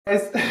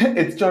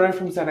It's Jono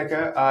from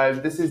Seneca.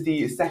 This is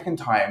the second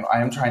time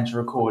I am trying to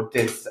record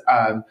this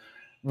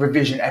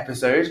revision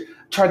episode.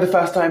 Tried the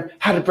first time,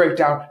 had a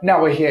breakdown,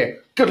 now we're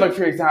here. Good luck for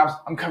your exams.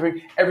 I'm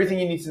covering everything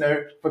you need to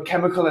know for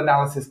chemical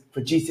analysis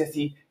for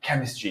GCSE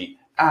chemistry.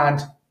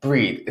 And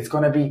breathe. It's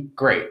going to be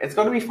great. It's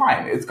going to be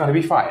fine. It's going to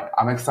be fine.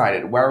 I'm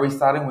excited. Where are we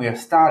starting? We are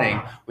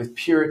starting with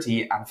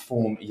purity and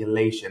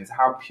formulations.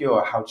 How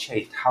pure, how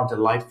chaste, how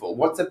delightful.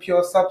 What's a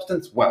pure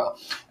substance? Well,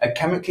 a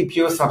chemically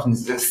pure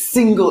substance is a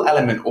single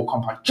element or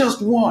compound,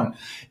 just one.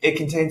 It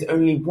contains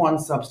only one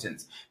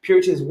substance.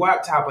 Purity is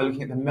worked out by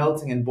looking at the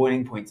melting and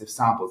boiling points of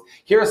samples.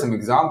 Here are some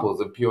examples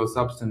of pure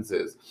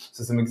substances.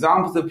 So some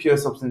examples of pure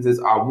substances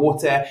are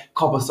water,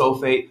 copper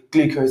sulfate,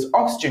 glucose,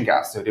 oxygen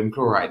gas, sodium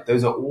chloride.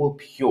 Those are all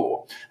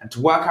pure. And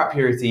to work out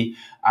purity,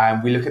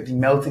 we look at the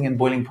melting and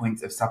boiling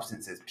points of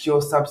substances.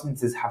 Pure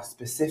substances have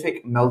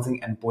specific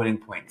melting and boiling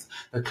points.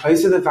 The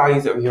closer the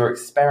values of your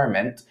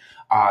experiment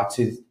are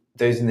to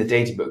those in the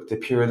data book, the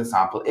purer the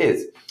sample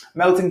is.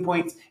 Melting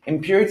points,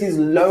 impurities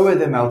lower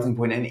the melting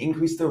point and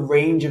increase the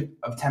range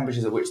of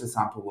temperatures at which the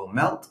sample will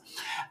melt.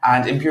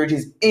 And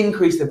impurities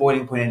increase the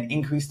boiling point and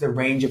increase the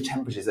range of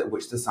temperatures at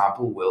which the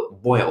sample will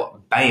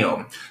boil.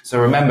 Bam! So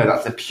remember,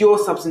 that's a pure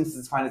substance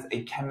is defined as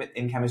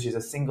in chemistry as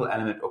a single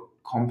element or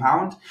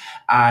compound,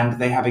 and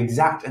they have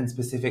exact and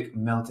specific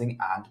melting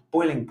and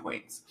boiling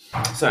points.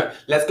 So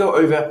let's go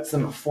over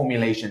some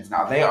formulations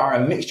now. They are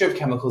a mixture of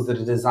chemicals that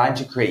are designed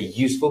to create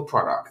useful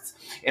products.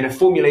 In a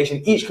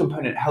formulation, each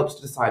component helps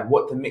to decide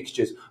what the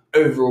mixture's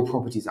overall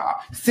properties are.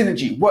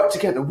 Synergy, work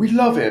together, we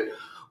love it.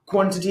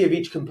 Quantity of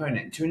each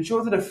component. To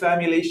ensure that a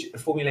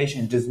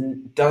formulation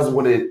does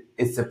what it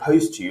is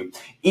supposed to,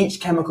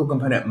 each chemical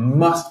component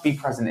must be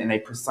present in a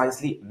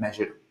precisely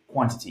measured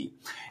quantity.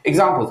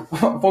 Examples,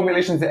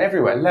 formulations are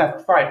everywhere,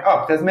 left, right,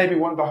 up. There's maybe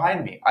one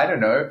behind me. I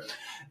don't know.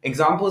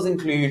 Examples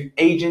include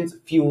agents,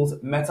 fuels,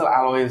 metal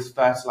alloys,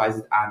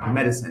 fertilizers, and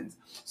medicines.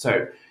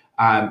 So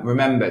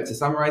remember, to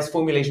summarize,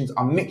 formulations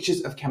are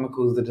mixtures of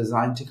chemicals that are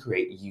designed to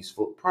create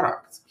useful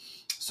products.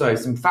 So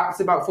some facts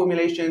about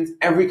formulations: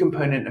 every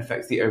component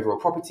affects the overall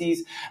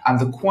properties, and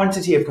the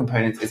quantity of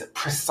components is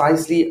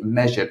precisely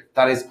measured.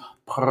 That is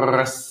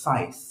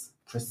precise,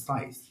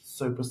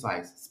 so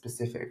precise,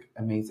 specific,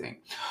 amazing.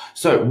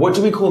 So what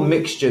do we call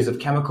mixtures of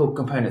chemical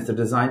components that are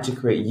designed to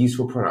create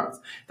useful products?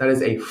 That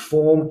is a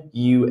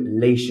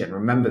formulation.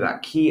 Remember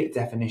that key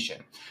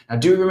definition. Now,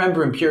 do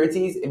remember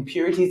impurities?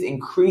 Impurities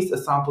increase a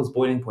sample's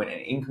boiling point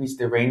and increase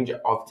the range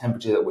of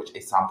temperature at which a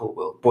sample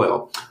will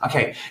boil.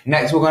 Okay,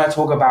 next we're going to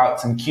talk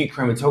about some cute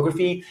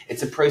chromatography.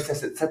 It's a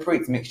process that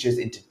separates mixtures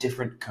into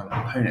different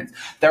components.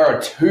 There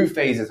are two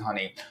phases,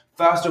 honey.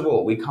 First of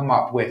all, we come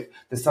up with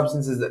the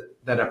substances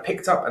that are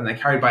picked up and they're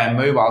carried by a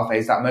mobile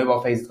phase. That mobile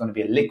phase is going to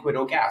be a liquid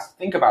or gas.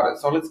 Think about it.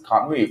 Solids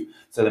can't move.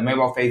 So the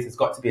mobile phase has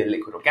got to be a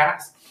liquid or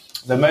gas.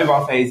 The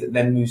mobile phase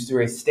then moves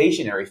through a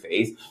stationary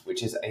phase,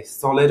 which is a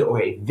solid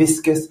or a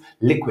viscous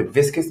liquid.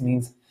 Viscous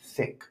means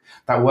thick.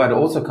 That word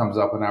also comes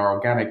up in our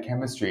organic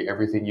chemistry,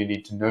 everything you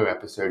need to know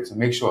episode. So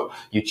make sure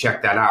you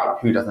check that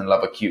out. Who doesn't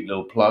love a cute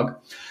little plug?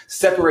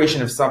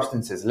 Separation of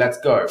substances. Let's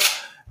go.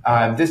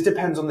 This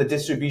depends on the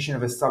distribution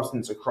of a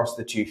substance across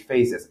the two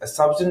phases. A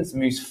substance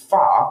moves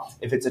far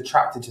if it's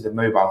attracted to the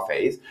mobile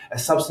phase. A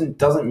substance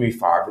doesn't move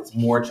far if it's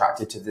more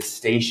attracted to the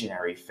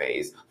stationary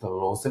phase. The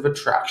laws of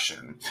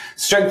attraction.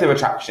 Strength of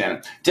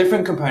attraction.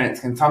 Different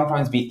components can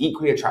sometimes be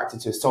equally attracted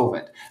to a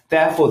solvent.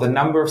 Therefore, the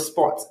number of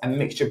spots a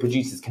mixture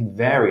produces can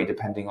vary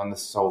depending on the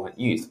solvent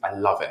used. I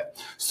love it.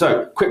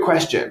 So, quick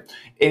question.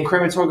 In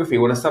chromatography,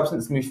 will a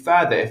substance move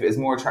further if it is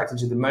more attracted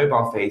to the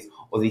mobile phase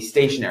or the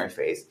stationary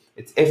phase?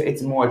 It's if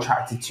it's more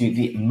attracted to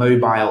the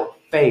mobile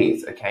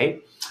phase, okay?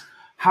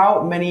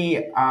 How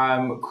many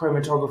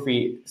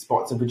chromatography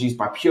spots are produced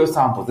by pure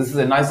samples? This is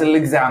a nice little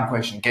exam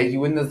question. Get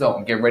you in the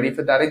zone. Get ready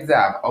for that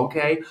exam,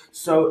 okay?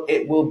 So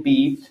it will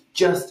be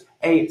just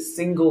a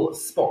single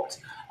spot.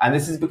 And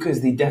this is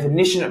because the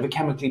definition of a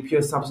chemically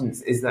pure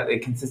substance is that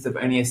it consists of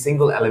only a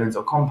single element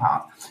or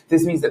compound.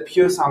 This means that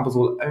pure samples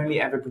will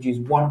only ever produce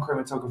one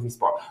chromatography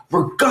spot,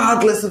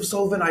 regardless of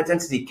solvent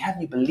identity.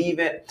 Can you believe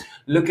it?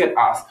 Look at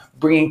us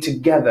bringing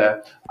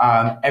together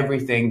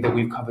everything that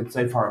we've covered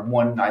so far in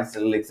one nice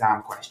little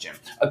exam question.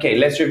 Okay,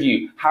 let's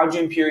review. How do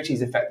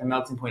impurities affect the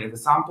melting point of a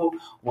sample?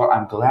 Well,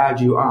 I'm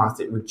glad you asked.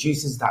 It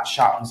reduces that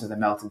sharpness of the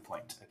melting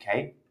point,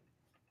 okay?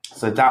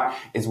 So that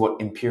is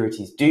what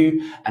impurities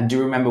do. And do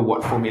remember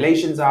what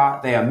formulations are.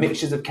 They are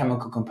mixtures of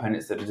chemical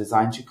components that are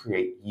designed to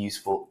create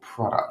useful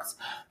products.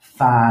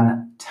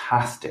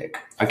 Fantastic.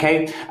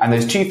 Okay, and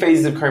those two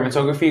phases of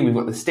chromatography, we've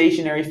got the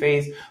stationary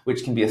phase,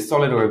 which can be a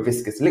solid or a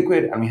viscous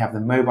liquid, and we have the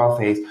mobile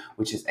phase,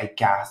 which is a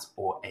gas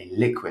or a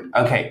liquid.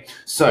 Okay,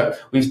 so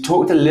we've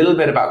talked a little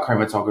bit about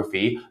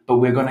chromatography, but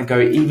we're going to go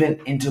even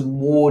into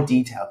more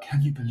detail.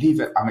 Can you believe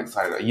it? I'm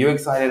excited. Are you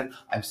excited?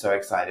 I'm so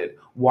excited.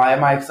 Why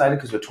am I excited?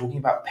 Because we're talking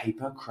about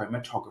paper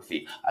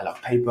chromatography. I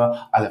love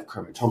paper. I love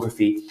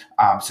chromatography.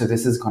 So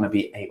this is going to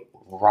be a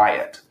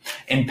riot.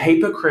 In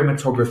paper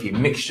chromatography,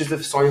 mixtures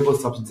of soluble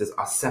substances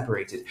are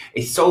separated.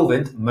 A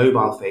solvent,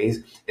 mobile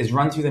phase, is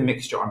run through the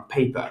mixture on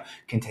paper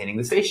containing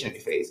the stationary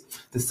phase.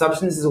 The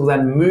substances will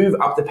then move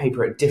up the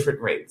paper at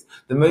different rates.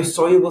 The most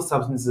soluble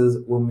substances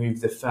will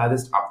move the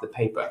furthest up the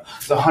paper.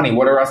 So honey,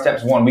 what are our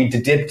steps? 1, we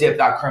dip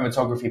that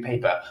chromatography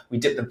paper. We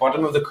dip the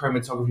bottom of the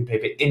chromatography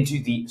paper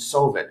into the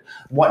solvent.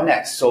 What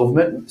next?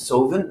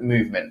 Solvent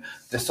movement.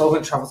 The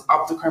solvent travels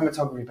up the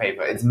chromatography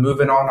paper. It's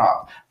moving on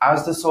up.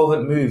 As the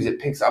solvent moves, it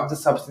picks up the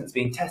substance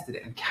being tested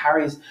and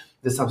carries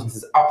the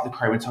substances up the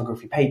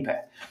chromatography paper.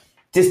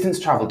 Distance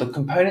travel. The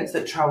components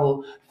that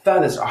travel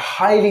furthest are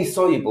highly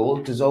soluble,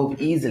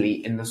 dissolve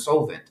easily in the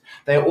solvent.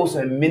 They are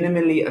also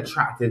minimally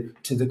attracted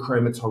to the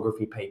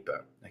chromatography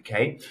paper.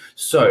 Okay,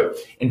 so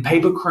in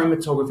paper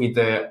chromatography,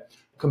 the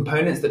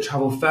components that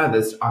travel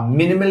furthest are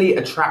minimally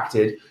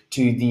attracted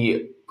to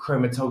the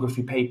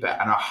chromatography paper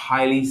and are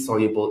highly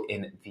soluble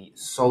in the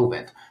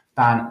solvent.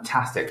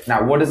 Fantastic.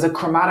 Now, what is a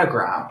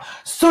chromatogram?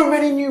 So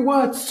many new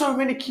words, so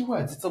many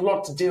keywords. It's a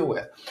lot to deal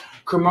with.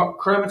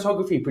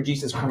 Chromatography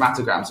produces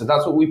chromatograms. So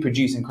that's what we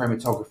produce in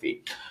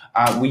chromatography.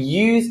 We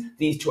use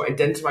these to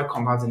identify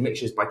compounds and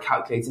mixtures by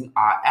calculating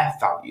RF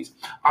values.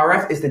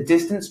 RF is the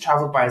distance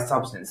traveled by a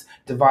substance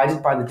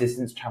divided by the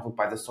distance traveled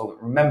by the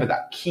solvent. Remember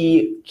that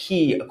key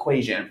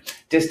equation.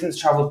 Distance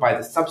traveled by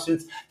the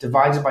substance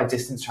divided by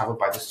distance traveled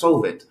by the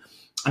solvent.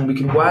 And we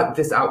can work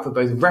this out for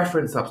both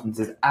reference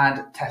substances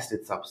and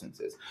tested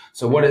substances.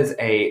 So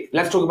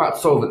let's talk about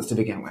solvents to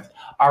begin with.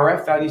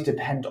 RF values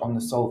depend on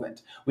the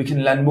solvent. We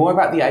can learn more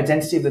about the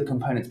identity of the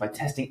components by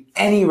testing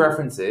any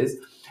references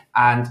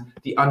and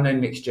the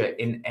unknown mixture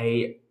in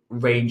a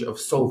range of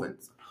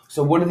solvents.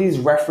 So what are these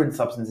reference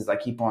substances I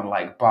keep on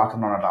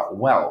barking on about?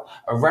 Well,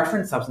 a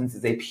reference substance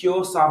is a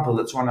pure sample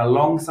that's run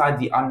alongside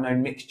the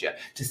unknown mixture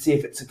to see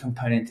if it's a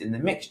component in the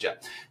mixture.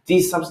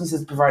 These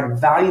substances provide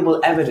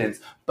valuable evidence,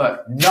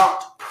 but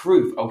not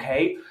proof,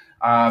 okay?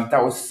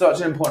 That was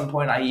such an important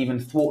point, I even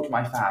thought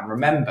my fam.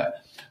 Remember,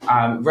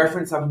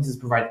 reference substances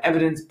provide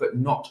evidence, but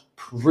not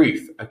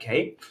proof,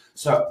 okay?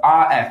 So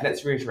RF,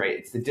 let's reiterate,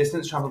 it's the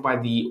distance traveled by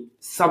the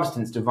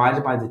substance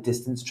divided by the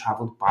distance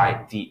traveled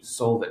by the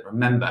solvent.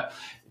 Remember,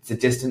 it's the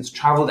distance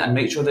traveled, and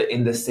make sure they're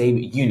in the same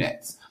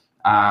units.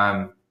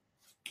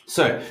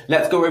 So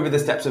let's go over the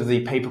steps of the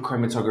paper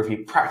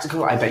chromatography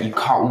practical. I bet you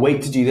can't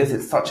wait to do this.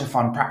 It's such a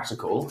fun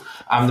practical.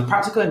 The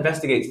practical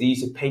investigates the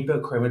use of paper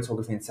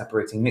chromatography in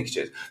separating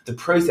mixtures. The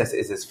process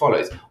is as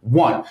follows.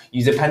 1,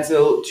 use a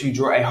pencil to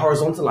draw a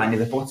horizontal line near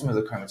the bottom of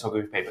the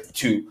chromatography paper.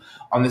 2,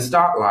 on the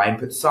start line,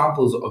 put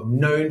samples of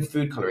known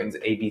food colorings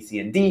A, B, C,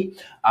 and D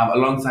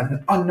alongside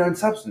an unknown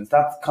substance.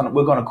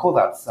 We're going to call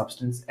that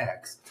substance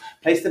X.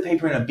 Place the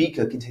paper in a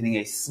beaker containing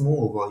a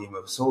small volume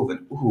of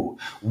solvent.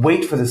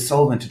 Wait for the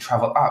solvent to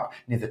travel up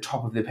near the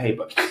top of the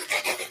paper.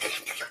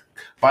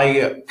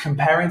 By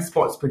comparing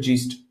spots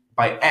produced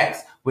by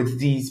X with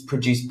these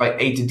produced by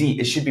A to D,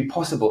 it should be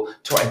possible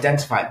to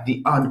identify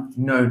the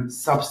unknown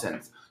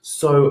substance.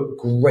 So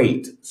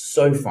great,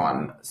 so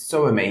fun,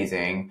 so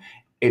amazing.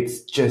 It's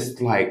just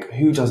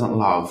who doesn't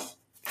love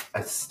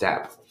a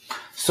step?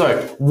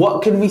 So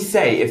what can we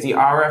say if the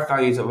RF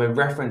values of a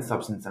reference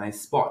substance and a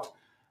spot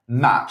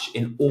match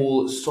in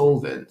all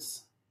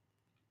solvents?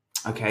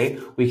 Okay,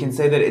 we can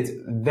say that it's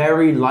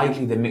very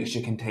likely the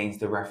mixture contains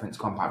the reference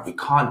compound. We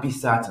can't be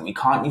certain. We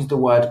can't use the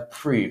word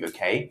prove,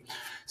 okay?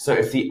 So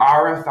if the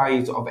RF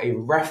values of a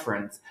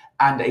reference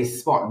and a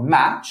spot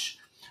match,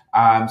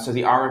 so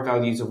the RF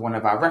values of one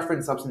of our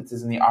reference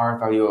substances and the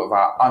RF value of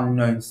our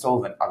unknown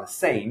solvent are the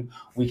same,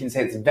 we can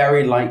say it's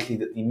very likely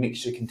that the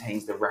mixture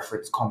contains the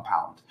reference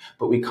compound,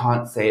 but we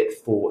can't say it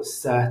for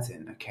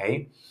certain,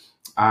 okay?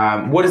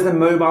 What is the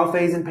mobile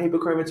phase in paper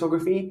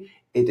chromatography?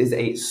 It is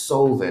a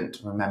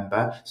solvent,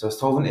 remember? So a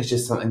solvent is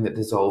just something that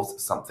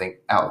dissolves something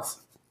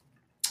else.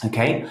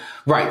 Okay,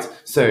 right.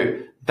 So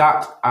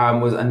that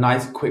was a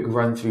nice quick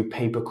run through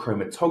paper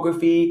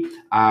chromatography.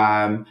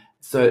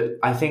 So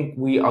I think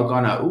we're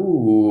gonna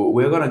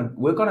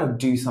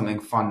do something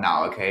fun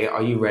now, okay?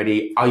 Are you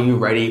ready? Are you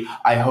ready?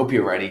 I hope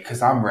you're ready,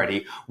 because I'm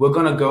ready. We're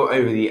gonna go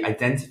over the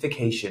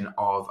identification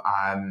of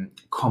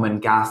common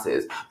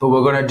gases, but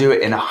we're gonna do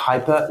it in a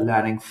hyper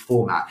learning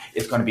format.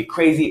 It's gonna be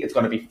crazy, it's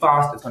gonna be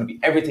fast, it's gonna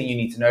be everything you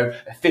need to know,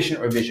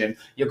 efficient revision.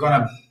 You're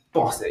gonna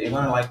boss it. You're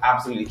gonna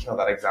absolutely kill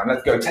that exam.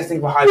 Let's go. Testing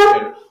for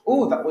hydrogen.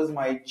 Oh, that was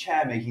my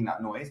chair making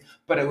that noise,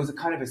 but it was a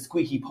kind of a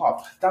squeaky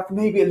pop. That's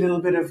maybe a little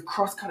bit of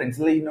cross-cutting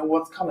to let you know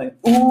what's coming.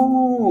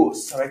 Ooh,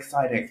 so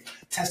exciting.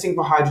 Testing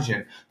for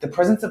hydrogen. The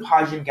presence of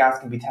hydrogen gas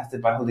can be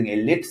tested by holding a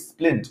lit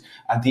splint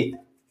at the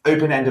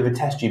open end of a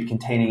test tube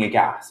containing a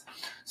gas.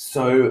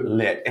 So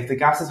lit. If the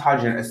gas is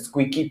hydrogen, a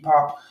squeaky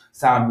pop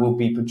sound will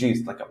be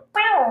produced like a...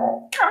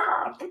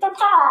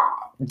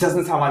 It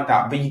doesn't sound like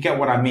that, but you get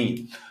what I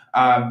mean.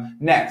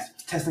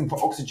 Next, testing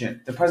for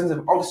oxygen. The presence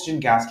of oxygen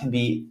gas can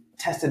be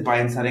tested by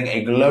inserting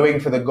a glowing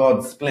for the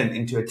gods splint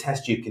into a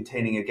test tube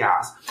containing a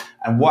gas.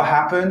 And what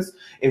happens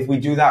if we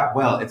do that?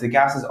 Well, if the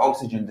gas is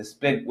oxygen, the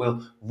splint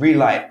will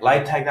relight.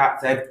 Like Tag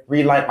said,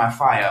 relight my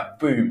fire.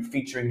 Boom,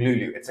 featuring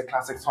Lulu. It's a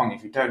classic song.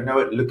 If you don't know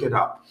it, look it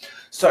up.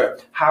 So,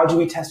 how do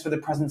we test for the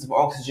presence of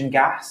oxygen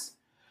gas?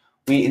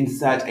 We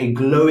insert a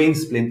glowing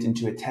splint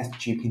into a test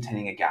tube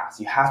containing a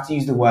gas. You have to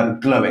use the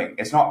word glowing.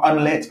 It's not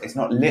unlit, it's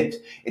not lit,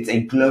 it's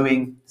a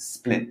glowing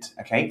splint,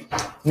 okay?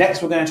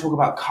 Next, we're going to talk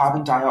about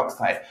carbon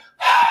dioxide.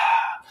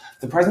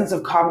 The presence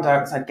of carbon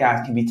dioxide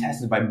gas can be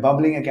tested by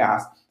bubbling a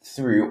gas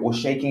through or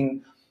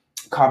shaking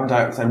carbon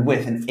dioxide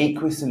with an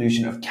aqueous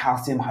solution of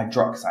calcium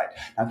hydroxide.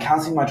 Now,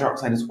 calcium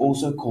hydroxide is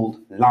also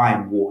called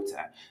lime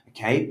water,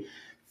 okay?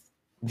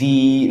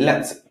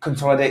 Let's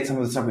consolidate some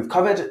of the stuff we've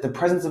covered. The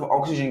presence of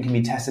oxygen can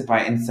be tested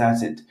by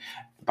inserting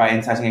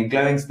a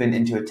glowing splint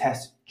into a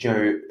test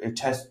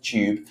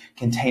tube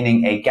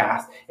containing a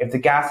gas. If the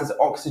gas is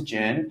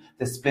oxygen,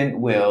 the splint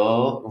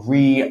will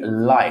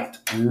relight.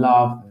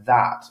 Love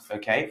that,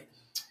 okay?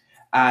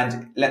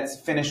 And let's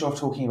finish off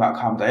talking about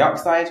carbon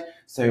dioxide.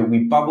 So we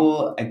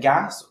bubble a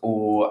gas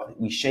or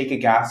we shake a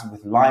gas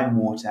with lime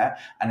water,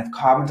 and if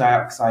carbon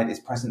dioxide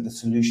is present, the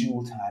solution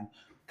will turn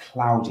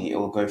cloudy. It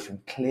will go from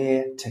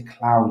clear to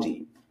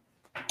cloudy.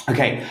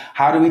 Okay,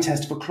 how do we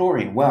test for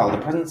chlorine? Well, the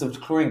presence of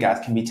chlorine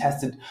gas can be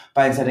tested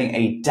by inserting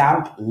a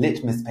damp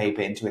litmus paper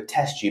into a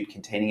test tube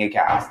containing a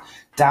gas.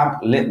 Damp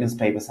litmus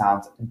paper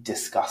sounds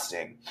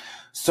disgusting.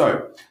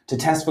 So, to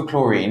test for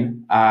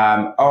chlorine,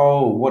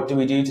 what do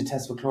we do to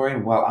test for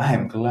chlorine? Well, I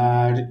am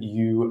glad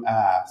you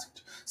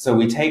asked. So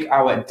we take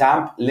our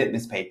damp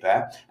litmus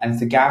paper, and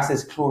if the gas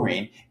is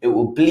chlorine, it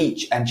will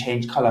bleach and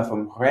change color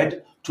from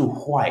red to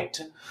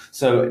white.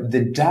 So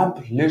the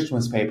damp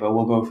litmus paper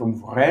will go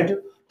from red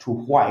to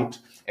white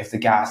if the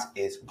gas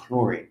is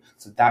chlorine.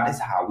 So that is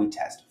how we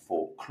test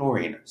for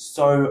chlorine.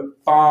 So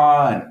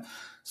fun.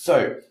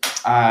 So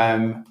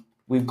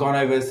we've gone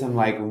over some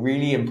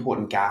really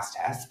important gas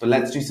tests, but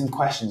let's do some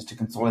questions to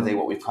consolidate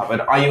what we've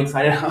covered. Are you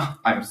excited?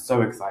 I'm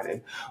so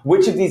excited.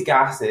 Which of these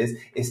gases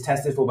is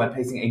tested for by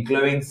placing a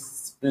glowing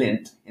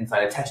splint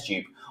inside a test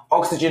tube?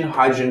 Oxygen,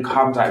 hydrogen,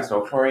 carbon dioxide,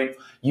 or chlorine?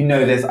 You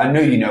know this. I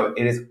know you know it.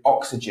 It is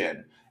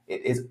oxygen.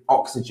 It is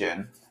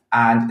oxygen.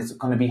 And it's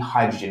going to be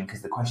hydrogen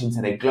because the question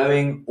said a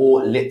glowing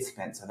or lit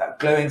splint. So that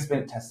glowing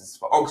splint tests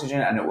for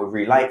oxygen and it will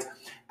relight.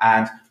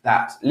 And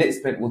that lit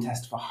splint will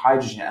test for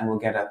hydrogen and we'll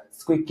get a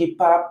squeaky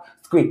pop,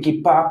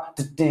 squeaky pop.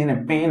 So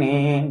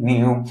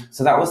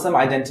that was some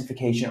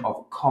identification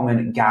of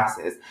common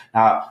gases.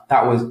 Now,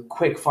 that was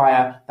quick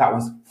fire. That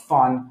was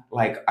fun.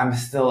 I'm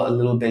still a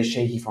little bit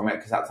shaky from it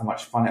because that's how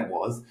much fun it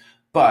was.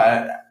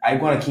 But I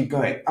want to keep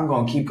going. I'm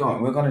going to keep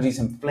going. We're going to do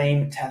some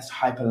flame test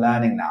hyper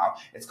learning now.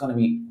 It's going to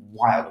be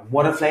wild.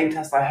 What a flame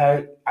test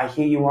I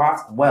hear you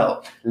ask?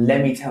 Well,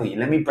 let me tell you.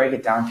 Let me break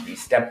it down for you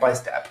step by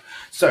step.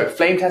 So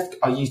flame tests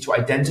are used to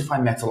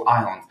identify metal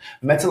ions.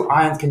 Metal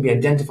ions can be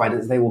identified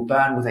as they will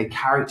burn with a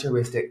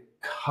characteristic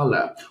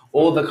color.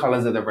 All the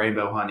colors of the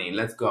rainbow, honey.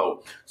 Let's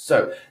go.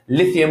 So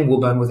lithium will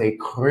burn with a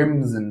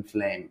crimson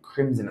flame.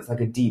 Crimson, it's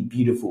like a deep,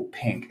 beautiful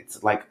pink. It's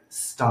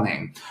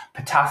stunning.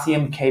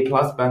 Potassium K+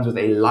 burns with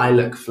a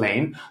lilac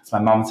flame. It's my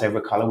mom's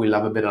favorite color. We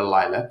love a bit of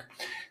lilac.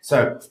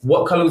 So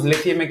what color was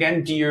lithium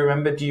again? Do you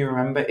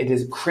remember? It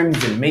is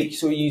crimson. Make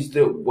sure you use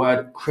the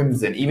word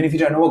crimson. Even if you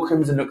don't know what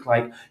crimson looks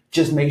like,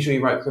 just make sure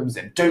you write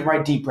crimson. Don't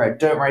write deep red.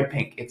 Don't write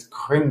pink. It's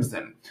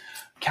crimson.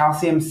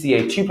 Calcium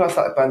Ca2+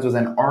 that burns with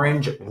an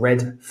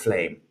orange-red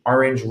flame.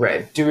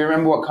 Orange-red. Do you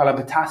remember what color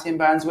potassium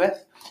burns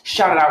with?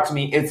 Shout it out to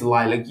me. It's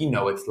lilac. You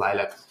know it's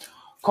lilac.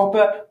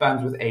 Copper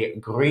burns with a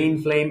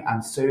green flame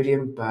and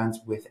sodium burns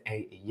with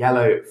a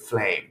yellow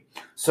flame.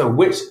 So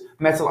which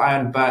metal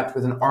ion burnt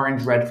with an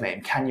orange-red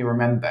flame? Can you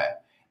remember?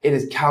 It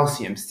is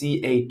calcium,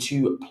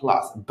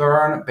 Ca2+.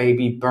 Burn,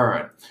 baby,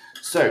 burn.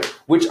 So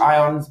which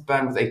ions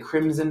burn with a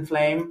crimson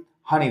flame?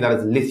 Honey, that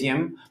is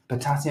lithium.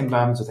 Potassium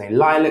burns with a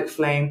lilac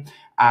flame.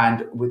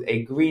 And with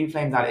a green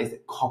flame, that is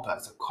copper.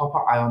 So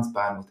copper ions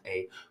burn with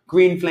a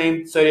green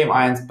flame. Sodium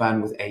ions burn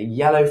with a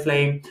yellow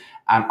flame.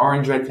 And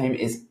orange-red flame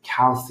is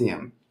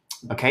calcium.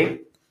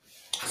 Okay?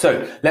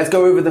 So let's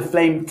go over the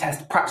flame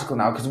test practical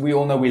now, because we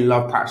all know we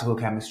love practical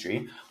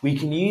chemistry. We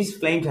can use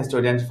flame test to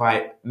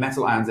identify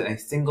metal ions in a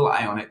single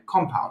ionic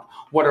compound.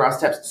 What are our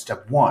steps?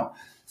 Step 1.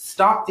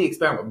 Start the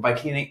experiment by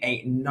cleaning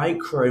a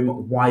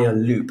nichrome wire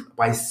loop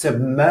by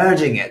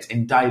submerging it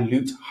in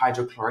dilute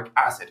hydrochloric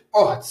acid.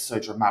 Oh, it's so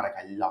dramatic.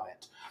 I love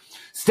it.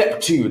 Step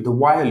 2, the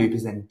wire loop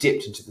is then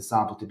dipped into the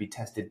sample to be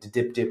tested to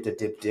dip.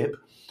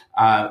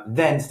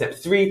 Then step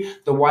 3,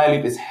 the wire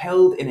loop is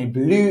held in a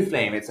blue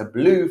flame. It's a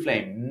blue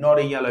flame, not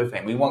a yellow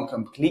flame. We want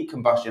complete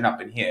combustion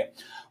up in here.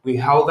 We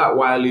held that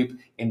wire loop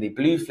in the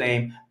blue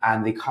flame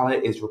and the color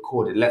is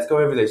recorded. Let's go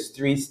over those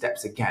 3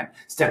 steps again.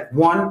 Step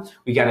 1,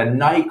 we get a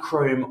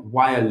nichrome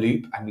wire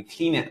loop and we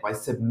clean it by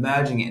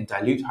submerging it in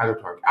dilute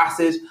hydrochloric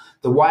acid.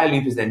 The wire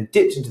loop is then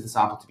dipped into the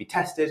sample to be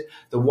tested.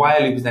 The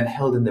wire loop is then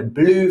held in the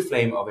blue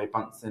flame of a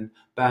Bunsen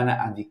burner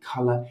and the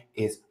color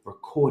is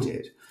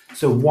recorded.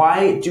 So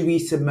why do we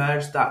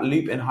submerge that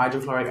loop in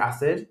hydrochloric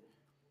acid?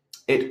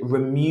 it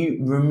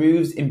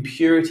removes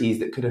impurities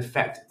that could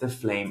affect the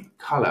flame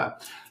color.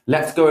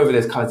 Let's go over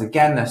those colors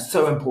again. They're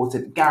so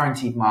important.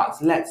 Guaranteed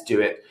marks. Let's do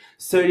it.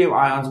 Sodium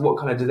ions, what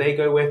color do they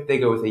go with? They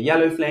go with a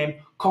yellow flame.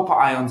 Copper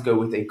ions go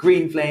with a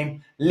green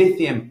flame.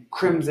 Lithium,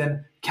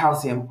 crimson.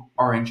 Calcium,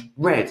 orange,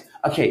 red.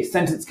 Okay,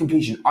 sentence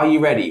completion. Are you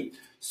ready?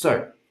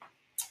 So,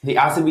 the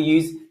acid we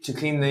use to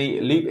clean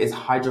the loop is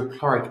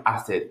hydrochloric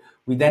acid.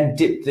 We then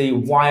dip the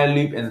wire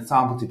loop in the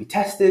sample to be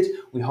tested.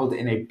 We hold it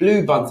in a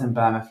blue Bunsen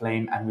burner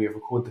flame and we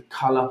record the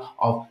color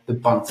of the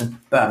Bunsen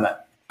burner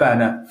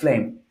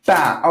flame.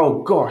 Bam!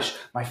 Oh gosh,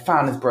 my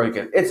fan is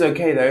broken. It's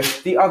okay though.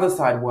 The other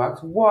side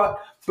works.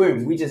 What?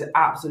 Boom, we just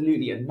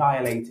absolutely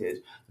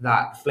annihilated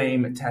that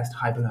flame test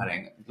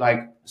hyperlearning.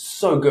 Like,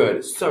 so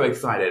good, so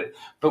excited.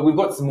 But we've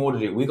got some more to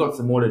do. We've got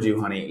some more to do,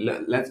 honey.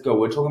 Let's go.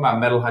 We're talking about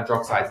metal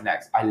hydroxides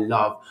next. I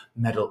love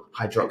metal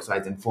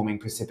hydroxides and forming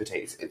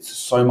precipitates. It's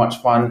so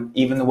much fun.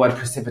 Even the word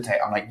precipitate,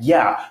 I'm like,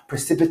 yeah,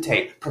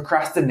 precipitate,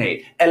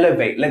 procrastinate,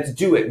 elevate, let's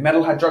do it.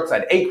 Metal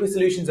hydroxide. Aqueous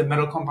solutions of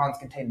metal compounds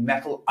contain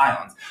metal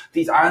ions.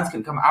 These ions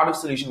can come out of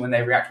solution when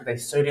they react with a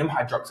sodium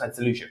hydroxide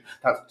solution.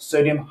 That's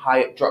sodium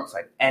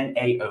hydroxide,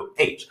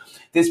 NaOH.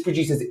 This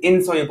produces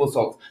insoluble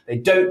salts. They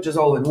don't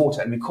dissolve in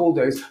water, and we call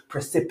those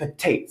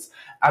precipitates.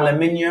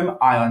 Aluminium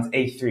ions,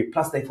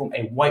 A3+, they form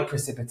a white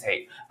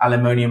precipitate,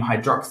 aluminum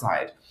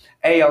hydroxide.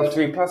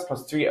 Al3 plus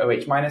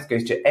 3OH minus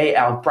goes to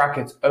Al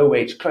brackets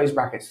OH close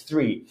brackets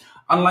 3.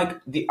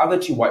 Unlike the other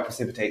two white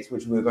precipitates,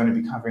 which we're going to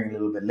be covering a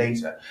little bit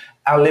later,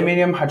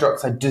 aluminium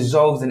hydroxide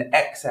dissolves in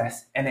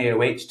excess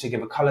NaOH to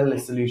give a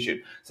colorless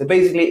solution. So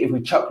basically, if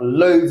we chuck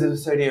loads of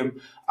sodium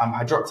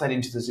hydroxide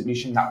into the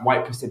solution, that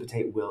white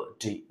precipitate will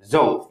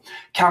dissolve.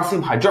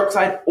 Calcium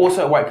hydroxide,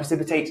 also a white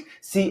precipitate,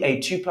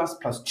 Ca2 plus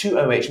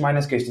 2OH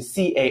minus goes to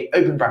Ca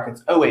open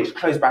brackets OH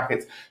close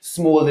brackets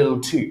small little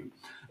 2.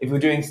 If we're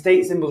doing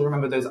state symbols,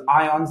 remember those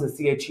ions, the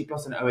Ca2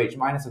 plus and OH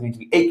minus, are going to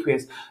be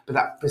aqueous, but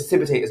that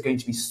precipitate is going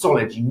to be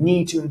solid. You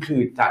need to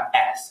include that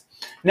S.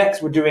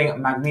 Next, we're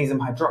doing magnesium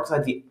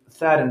hydroxide, the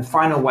third and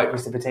final white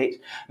precipitate.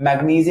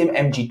 Magnesium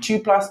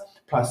Mg2 plus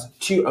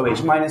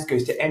 2OH minus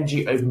goes to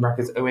Mg open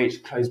brackets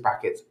OH close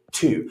brackets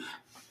 2.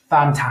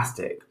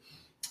 Fantastic.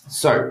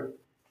 So,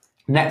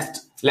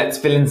 next, let's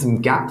fill in some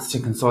gaps to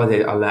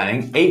consolidate our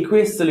learning.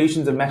 Aqueous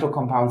solutions of metal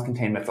compounds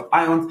contain metal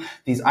ions.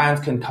 These ions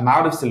can come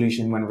out of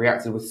solution when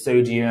reacted with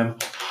sodium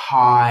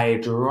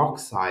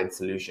hydroxide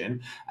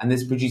solution, and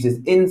this produces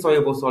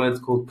insoluble solids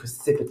called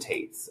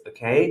precipitates,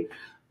 okay?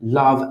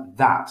 Love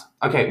that.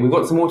 Okay, we've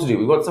got some more to do.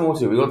 We've got some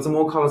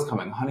more colors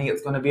coming. Honey,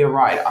 it's going to be a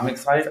ride. I'm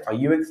excited. Are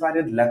you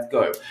excited? Let's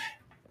go.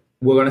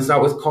 We're going to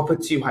start with copper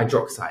 2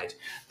 hydroxide.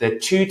 The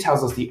 2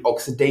 tells us the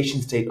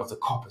oxidation state of the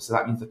copper. So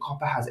that means the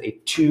copper has a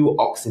 2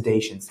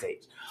 oxidation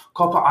state.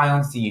 Copper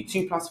ions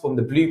Cu2 plus form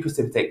the blue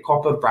precipitate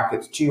copper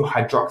brackets 2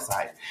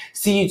 hydroxide.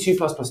 Cu2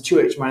 plus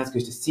 2H minus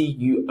goes to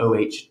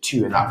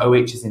CuOH2, and that OH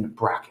is in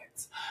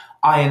brackets.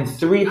 Iron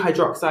 3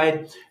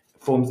 hydroxide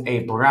forms a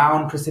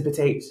brown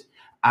precipitate,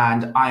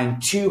 and iron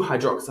 2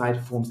 hydroxide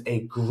forms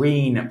a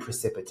green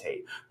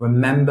precipitate.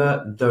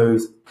 Remember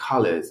those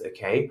colors,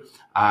 okay?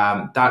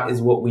 That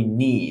is what we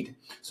need.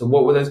 So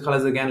what were those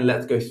colors again?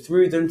 Let's go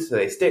through them so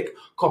they stick.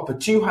 Copper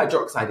 2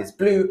 hydroxide is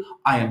blue,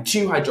 iron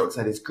 2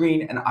 hydroxide is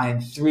green, and iron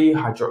 3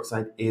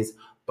 hydroxide is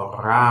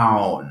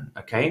brown,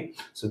 okay?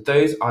 So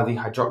those are the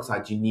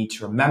hydroxides you need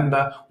to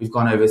remember. We've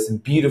gone over some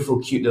beautiful,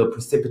 cute little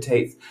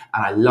precipitates,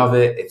 and I love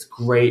it. It's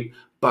great.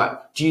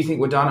 But do you think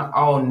we're done?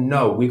 Oh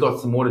no, we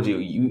got some more to do.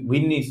 We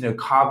need to know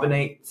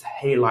carbonates,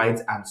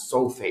 halides, and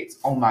sulfates.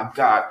 Oh my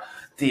God,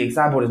 the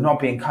exam board is not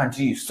being kind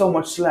to you. So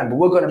much to learn, but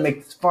we're going to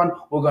make this fun.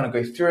 We're going to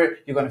go through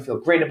it. You're going to feel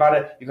great about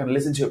it. You're going to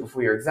listen to it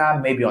before your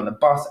exam, maybe on the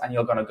bus, and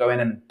you're going to go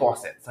in and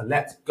boss it. So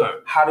let's go.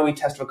 How do we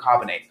test for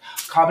carbonates?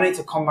 Carbonates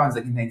are compounds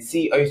that contain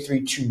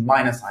CO3 2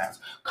 minus ions.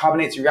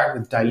 Carbonates react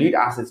with dilute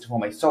acids to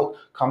form a salt,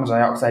 carbon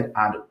dioxide,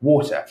 and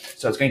water.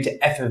 So it's going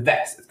to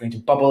effervesce. It's going to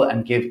bubble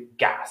and give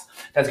gas.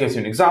 Let's go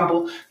through an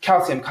example.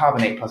 Calcium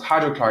carbonate plus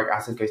hydrochloric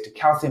acid goes to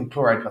calcium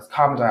chloride plus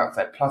carbon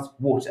dioxide plus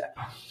water.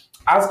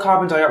 As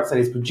carbon dioxide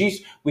is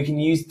produced, we can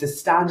use the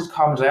standard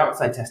carbon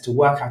dioxide test to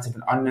work out if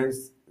an unknown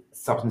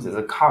substance is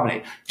a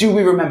carbonate. Do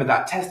we remember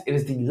that test? It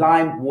is the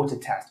lime water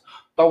test.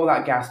 Bubble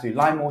that gas through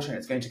lime water and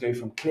it's going to go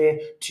from clear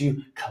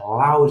to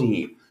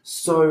cloudy.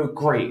 So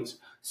great.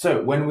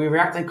 So when we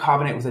react a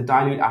carbonate with a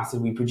dilute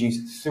acid, we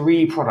produce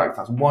 3 products.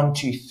 That's 1,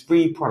 2,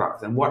 3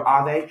 products. And what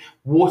are they?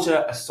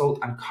 Water, a salt,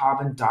 and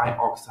carbon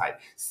dioxide,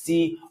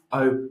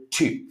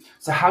 CO2.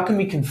 So how can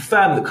we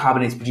confirm that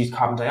carbonates produce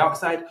carbon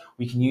dioxide?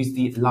 We can use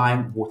the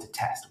lime water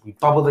test. We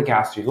bubble the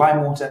gas through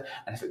lime water,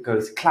 and if it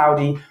goes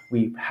cloudy,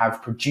 we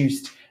have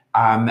produced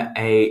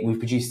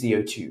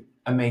CO2.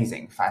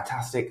 Amazing,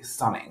 fantastic,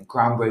 stunning,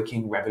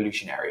 groundbreaking,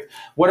 revolutionary.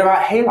 What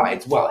about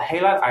halides? Well,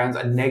 halide ions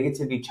are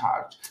negatively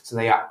charged, so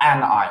they are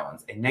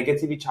anions. A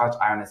negatively charged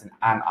ion is an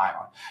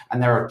anion.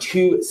 And there are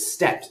 2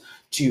 steps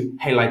to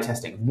halide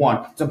testing.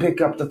 1, don't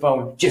pick up the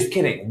phone, just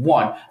kidding.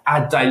 1,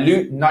 add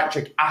dilute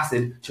nitric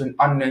acid to an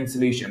unknown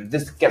solution.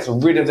 This gets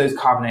rid of those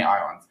carbonate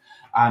ions.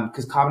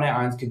 because carbonate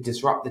ions could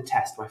disrupt the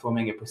test by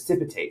forming a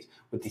precipitate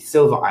with the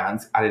silver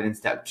ions added in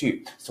step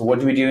 2. So what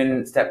do we do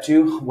in step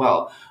 2?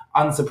 Well,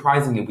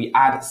 unsurprisingly, we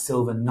add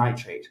silver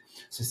nitrate.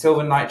 So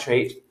silver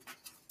nitrate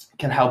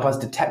can help us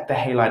detect the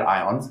halide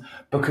ions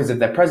because if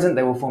they're present,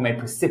 they will form a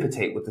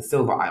precipitate with the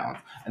silver ions.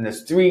 And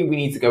there's 3 we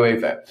need to go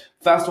over.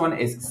 First one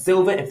is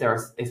silver. If there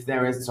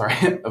is,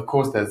 of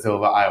course there's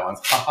silver ions.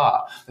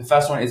 Haha. The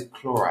first one is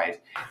chloride.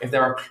 If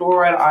there are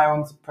chloride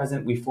ions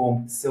present, we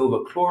form silver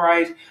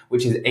chloride,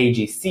 which is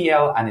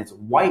AgCl and it's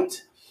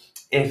white.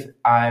 If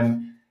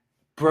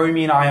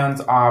bromine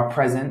ions are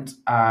present,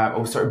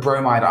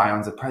 bromide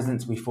ions are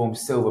present, we form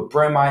silver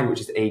bromide, which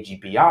is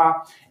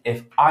AgBr.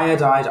 If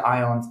iodide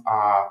ions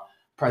are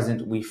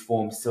present, we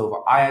form silver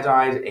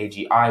iodide,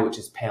 AgI, which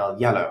is pale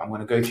yellow. I'm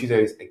going to go through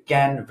those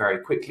again very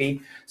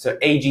quickly. So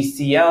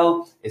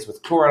AgCl is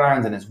with chloride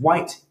ions and is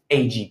white.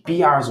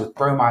 AgBr is with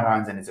bromide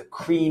ions and is a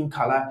cream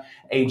color.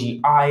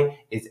 AgI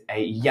is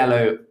a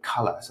yellow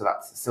color. So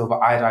that's silver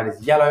iodide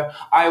is yellow.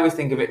 I always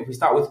think of it, if we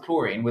start with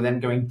chlorine, we're then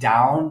going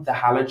down the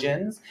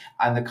halogens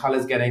and the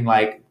color's getting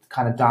like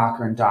kind of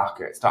darker and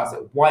darker. It starts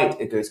at white,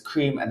 it goes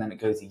cream, and then it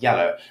goes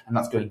yellow. And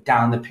that's going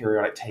down the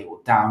periodic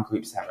table, down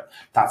group 7.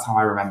 That's how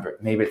I remember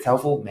it. Maybe it's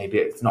helpful, maybe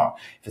it's not.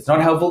 If it's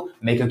not helpful,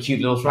 make a cute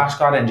little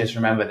flashcard and just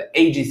remember that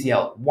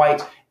AgCl,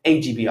 white,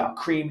 AgBr,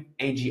 cream,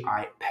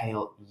 AgI,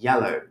 pale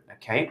yellow,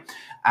 okay?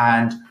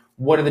 And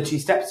what are the 2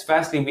 steps?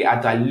 Firstly, we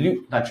add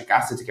dilute nitric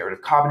acid to get rid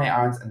of carbonate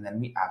ions, and then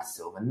we add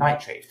silver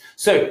nitrate.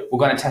 So we're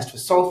going to test for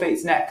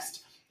sulfates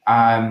next.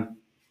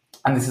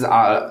 And this is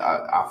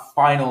our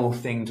final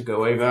thing to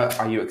go over.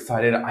 Are you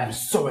excited? I'm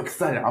so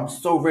excited. I'm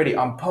so ready.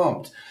 I'm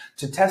pumped.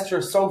 To test for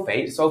a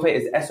sulfate is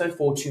SO4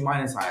 2-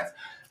 ions.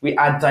 We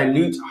add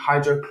dilute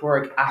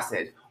hydrochloric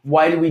acid.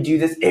 Why do we do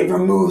this? It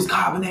removes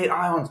carbonate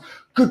ions.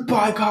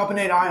 Goodbye,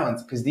 carbonate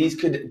ions, because these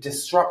could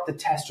disrupt the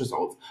test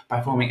results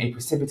by forming a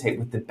precipitate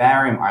with the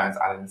barium ions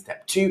added in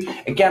step 2.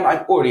 Again,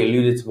 I've already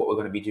alluded to what we're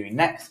going to be doing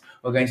next.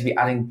 We're going to be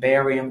adding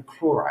barium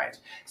chloride.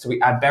 So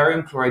we add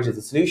barium chloride to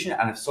the solution,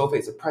 and if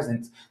sulfates are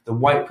present, the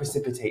white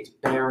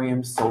precipitate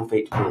barium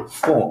sulfate will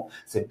form.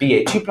 So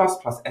Ba2 plus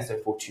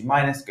SO4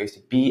 2- goes to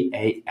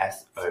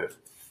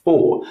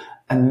BaSO4.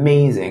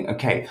 Amazing.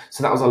 Okay,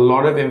 so that was a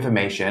lot of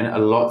information, a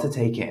lot to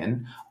take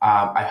in.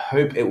 I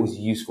hope it was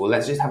useful.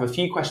 Let's just have a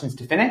few questions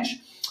to finish.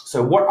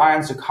 So what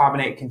ions do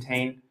carbonate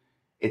contain?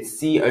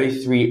 It's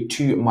CO3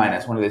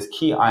 2-, one of those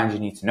key ions you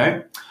need to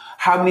know.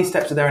 How many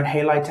steps are there in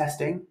halide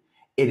testing?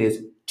 It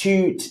is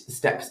 2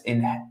 steps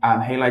in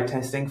halide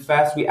testing.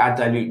 First, we add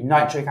dilute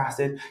nitric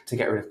acid to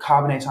get rid of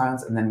carbonate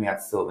ions, and then we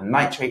add silver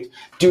nitrate.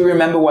 Do you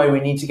remember why we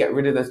need to get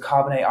rid of those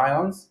carbonate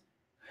ions?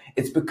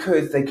 It's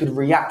because they could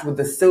react with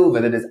the silver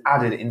that is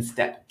added in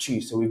step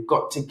 2. So we've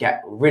got to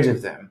get rid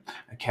of them,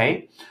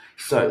 okay?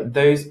 So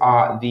those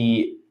are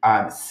the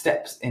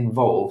steps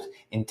involved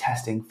in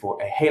testing for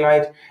a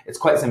halide. It's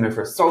quite similar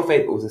for a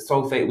sulfate, but with a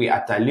sulfate, we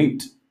add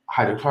dilute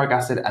hydrochloric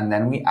acid, and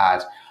then we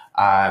add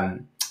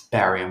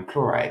barium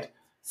chloride.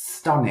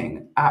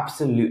 Stunning,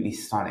 absolutely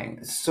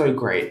stunning. So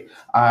great.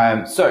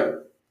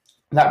 So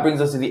that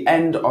brings us to the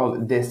end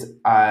of this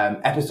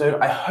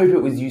episode. I hope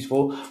it was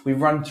useful. We've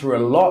run through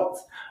a lot.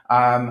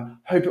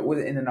 Hope it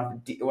wasn't enough.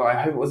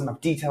 I hope it was enough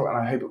detail, and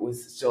I hope it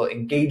was still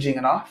engaging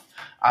enough.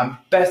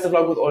 Best of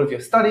luck with all of your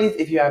studies.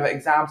 If you have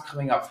exams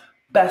coming up,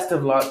 best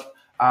of luck,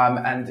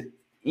 and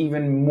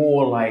even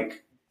more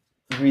like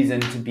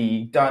reason to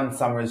be done.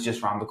 Summer is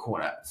just around the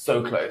corner,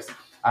 so close.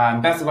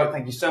 Best of luck.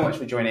 Thank you so much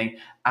for joining,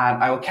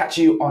 and I will catch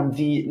you on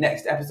the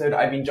next episode.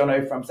 I've been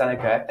Jono from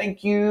Seneca.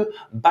 Thank you.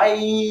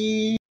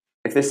 Bye.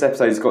 If this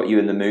episode has got you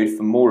in the mood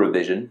for more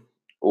revision,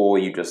 or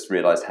you just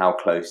realised how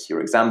close your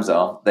exams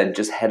are, then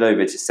just head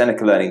over to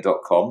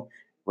senecalearning.com,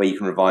 where you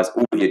can revise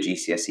all of your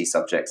GCSE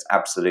subjects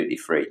absolutely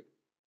free.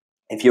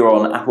 If you're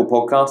on Apple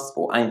Podcasts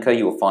or Anchor,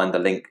 you'll find the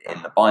link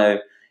in the bio.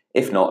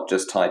 If not,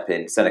 just type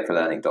in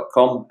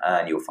senecalearning.com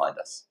and you'll find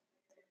us.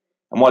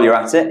 And while you're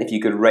at it, if you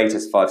could rate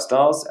us 5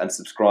 stars and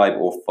subscribe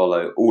or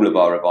follow all of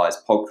our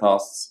revised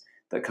podcasts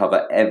that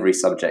cover every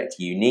subject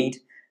you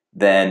need,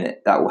 then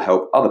that will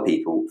help other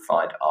people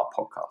find our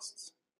podcasts.